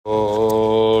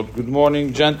Good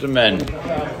morning, gentlemen.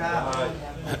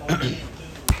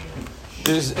 This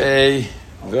is a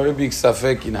very big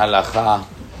safek in halacha.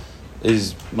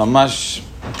 Is mamash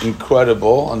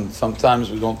incredible, and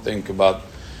sometimes we don't think about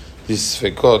this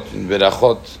sfekot in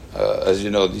berachot. As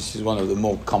you know, this is one of the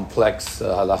more complex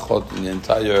halachot in the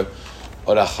entire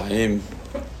Orach Chaim,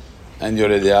 and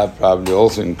Yoreh De'ah probably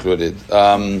also included.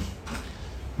 Let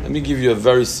me give you a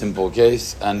very simple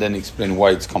case and then explain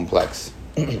why it's complex.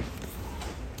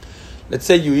 Let's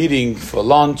say you're eating for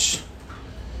lunch,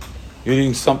 you're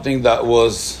eating something that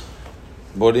was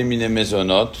borei minei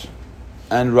mezonot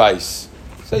and rice.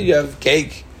 Say you have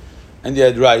cake and you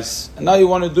had rice, and now you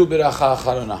want to do beracha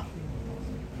acharona.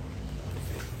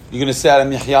 You're going to say al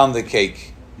mihya on the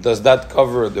cake. Does that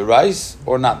cover the rice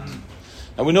or not?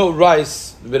 Now we know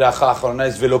rice, the beracha acharona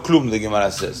is velo klum, the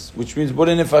Gemara says, which means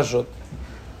borei nefashot.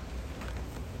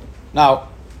 Now,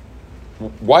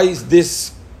 why is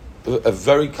this a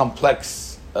very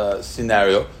complex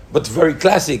scenario, but very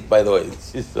classic, by the way?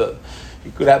 It's just, it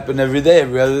could happen every day,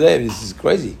 every other day. This is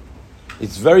crazy.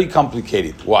 It's very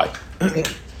complicated. Why?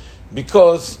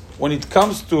 Because when it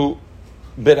comes to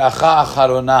beracha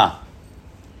acharona,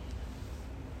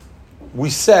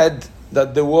 we said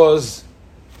that there was,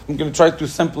 I'm going to try to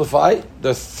simplify,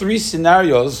 the three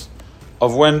scenarios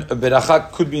of when a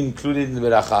beracha could be included in the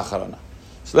beracha acharona.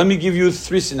 So let me give you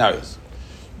three scenarios.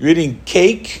 You're eating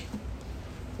cake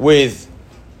with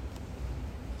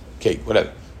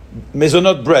whatever.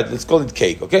 Mezonot bread, let's call it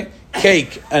cake, okay?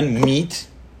 Cake and meat,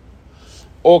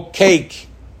 or cake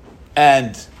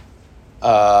and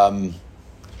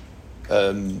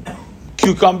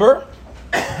cucumber,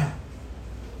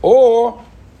 or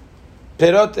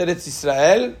perot Eretz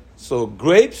Israel, so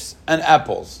grapes and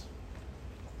apples.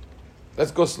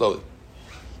 Let's go slowly.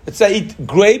 Let's say eat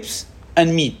grapes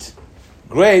and meat.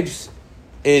 Grapes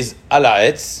is ala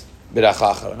etz,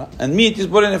 beracha acharona, and meat is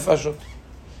borei nefashot.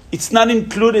 It's not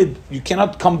included. You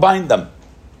cannot combine them.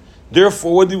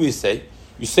 Therefore, what do we say?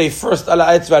 You say first ala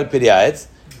etz v'al peri ha'etz,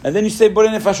 and then you say borei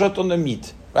nefashot on the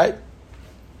meat, right?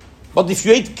 But if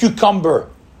you ate cucumber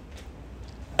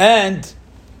and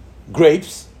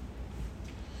grapes,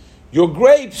 your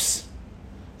grapes,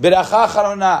 beracha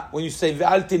acharona, when you say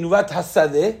ve'al tenuvat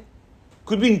hasadeh,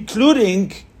 could be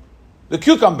including the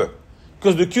cucumber,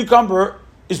 because the cucumber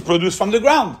is produced from the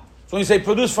ground. So when you say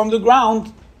produced from the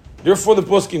ground, therefore the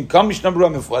poskim come, Mishnah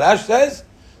Berurah Meforash says,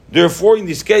 therefore in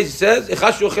this case it says,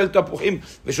 Echad she'ochel tapuchim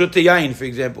v'shote yain, for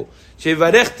example,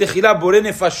 she'varech techila borei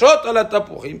nefashot ala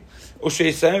tapuchim, or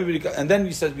she'yisayim b'brikat, and then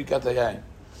he says b'brikat hayayin.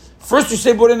 First you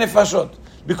say borei nefashot,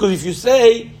 because if you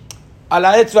say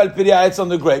ala etz v'al peri ha'etz on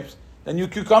the grapes, then your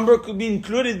cucumber could be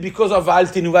included because of al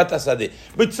tinuvat hasadeh.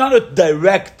 But it's not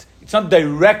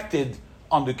directed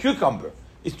on the cucumber.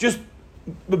 It's just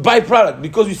a byproduct,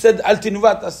 because you said al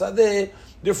tinuvat hasadeh.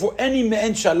 Therefore, any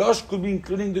me'en shalosh could be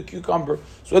including the cucumber.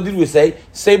 So what did we say?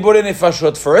 Say borei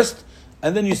nefashot first,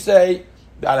 and then you say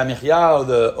the ala mihya or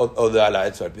the ala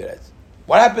etz v'al peri ha'etz.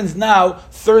 What happens now?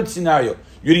 Third scenario: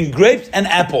 you're eating grapes and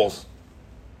apples.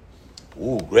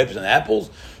 Ooh, grapes and apples.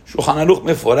 שולחן ערוך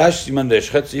מפורש, סימן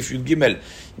רשחת, סעיף י"ג,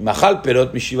 אם אכל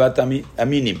פירות משבעת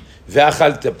המינים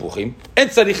ואכל תפוחים, אין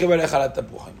צריך לברך על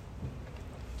התפוחים.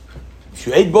 If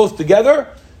you ate both together,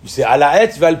 you say על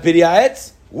העץ ועל פרי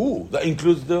העץ, that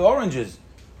includes the oranges,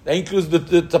 that includes the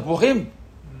תפוחים.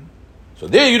 So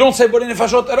there you don't say borei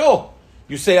nefashot at all.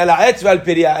 You say על העץ ועל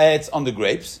פרי העץ on the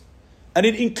grapes, and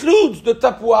it includes the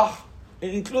tapuach,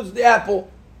 it includes the apple.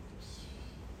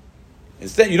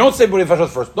 Instead, you don't say borei nefashot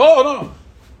first. No.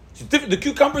 The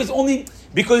cucumber is only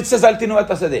because it says al tinuvat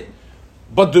hasadeh.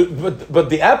 But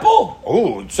the apple,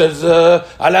 it says ala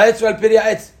etz v'al peri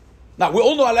ha'etz. Now we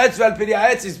all know ala etz v'al peri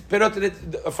ha'etz is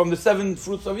perot from the 7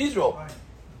 fruits of Israel.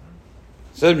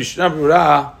 Says Mishnah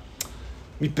Berurah,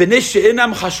 מפני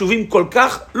שאינם חשובים כל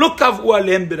כך, לא קבעו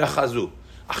עליהם ברכה זו.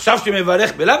 עכשיו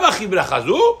שמברך בלאו הכי ברכה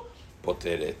זו,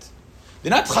 פותרת. They're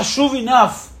not חשוב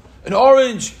enough. An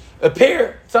orange, a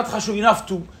pear, it's not חשוב enough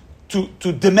to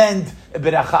demand a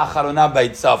beracha acharona by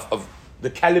itself of the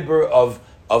caliber of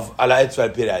ala etz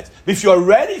v'al peri ha'etz. If you're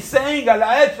already saying ala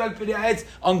etz v'al peri ha'etz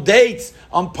on dates,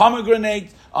 on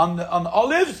pomegranate, on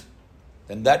olives,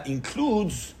 then that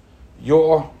includes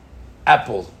your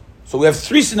apple. So we have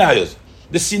three scenarios.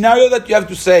 The scenario that you have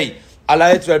to say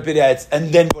ala etz v'al peri ha'etz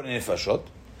and then borei nefashot.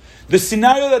 The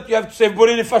scenario that you have to say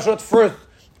borei nefashot first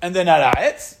and then ala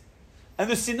etz. And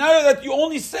the scenario that you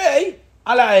only say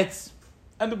ala etz.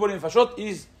 And the borei nefashot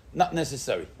is not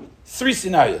necessary. Three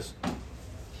scenarios.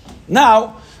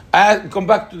 Now, I come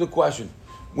back to the question.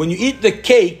 When you eat the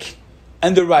cake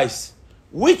and the rice,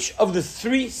 which of the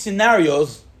three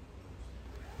scenarios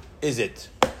is it?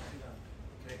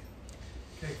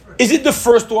 Is it the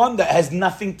first one that has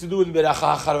nothing to do with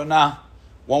beracha acharona,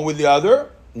 one with the other?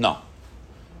 No.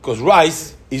 Because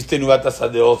rice is tenuat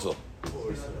asadeh also.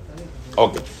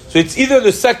 Okay. So it's either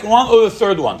the second one or the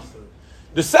third one.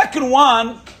 The second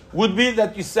one would be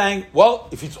that you're saying, well,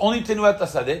 if it's only tenuat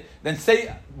asadeh, then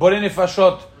say borei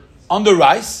nefashot on the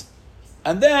rice,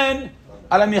 and then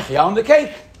ala michya on the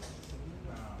cake.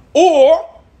 Or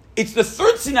it's the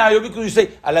third scenario because you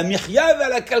say ala michya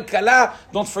ve'ala kalkala.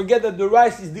 Don't forget that the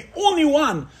rice is the only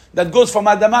one that goes from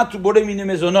adama to borei mine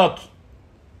mezonot.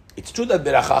 It's true that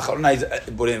beracha acharona is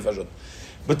borei nefashot,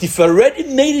 but if you already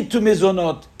made it to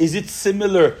mezonot, is it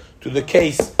similar to the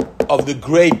case of the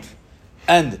grape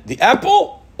and the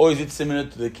apple, or is it similar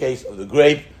to the case of the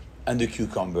grape and the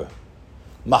cucumber?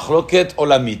 Machloket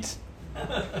olamit.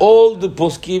 All the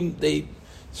poskim, they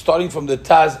starting from the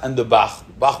Taz and the Bach.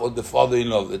 Bach was the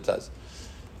father-in-law of the Taz.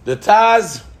 The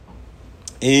Taz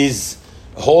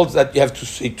holds that you have to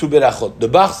say two berachot. The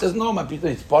Bach says no, my people,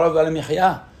 it's part of ala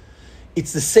michya.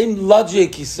 It's the same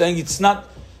logic. He's saying it's not.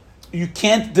 You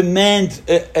can't demand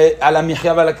ala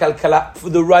michya v'ala kalkala for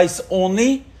the rice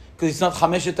only because it's not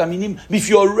chameshet aminim. If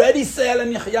you already say ala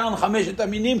michya and chameshet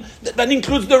aminim, that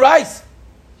includes the rice.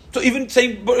 So even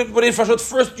saying borei nefashot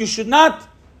first, you should not.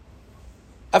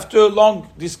 After a long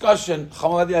discussion,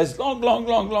 Chamadia has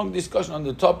long discussion on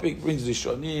the topic, brings the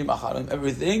shonim, acharim,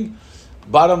 everything.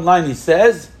 Bottom line, he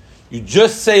says, you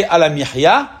just say ala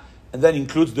michya, and then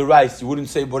includes the rice. You wouldn't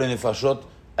say borei nefashot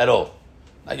at all.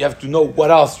 Now you have to know what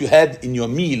else you had in your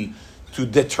meal to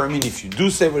determine if you do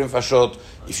say borei nefashot,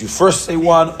 if you first say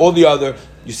one or the other.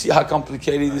 You see how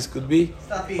complicated this could be?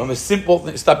 From a simple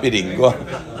thing, stop eating, go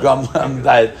on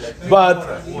diet.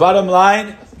 But bottom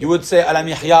line, you would say ala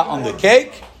michya on the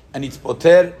cake, and it's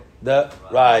poter the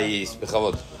rice.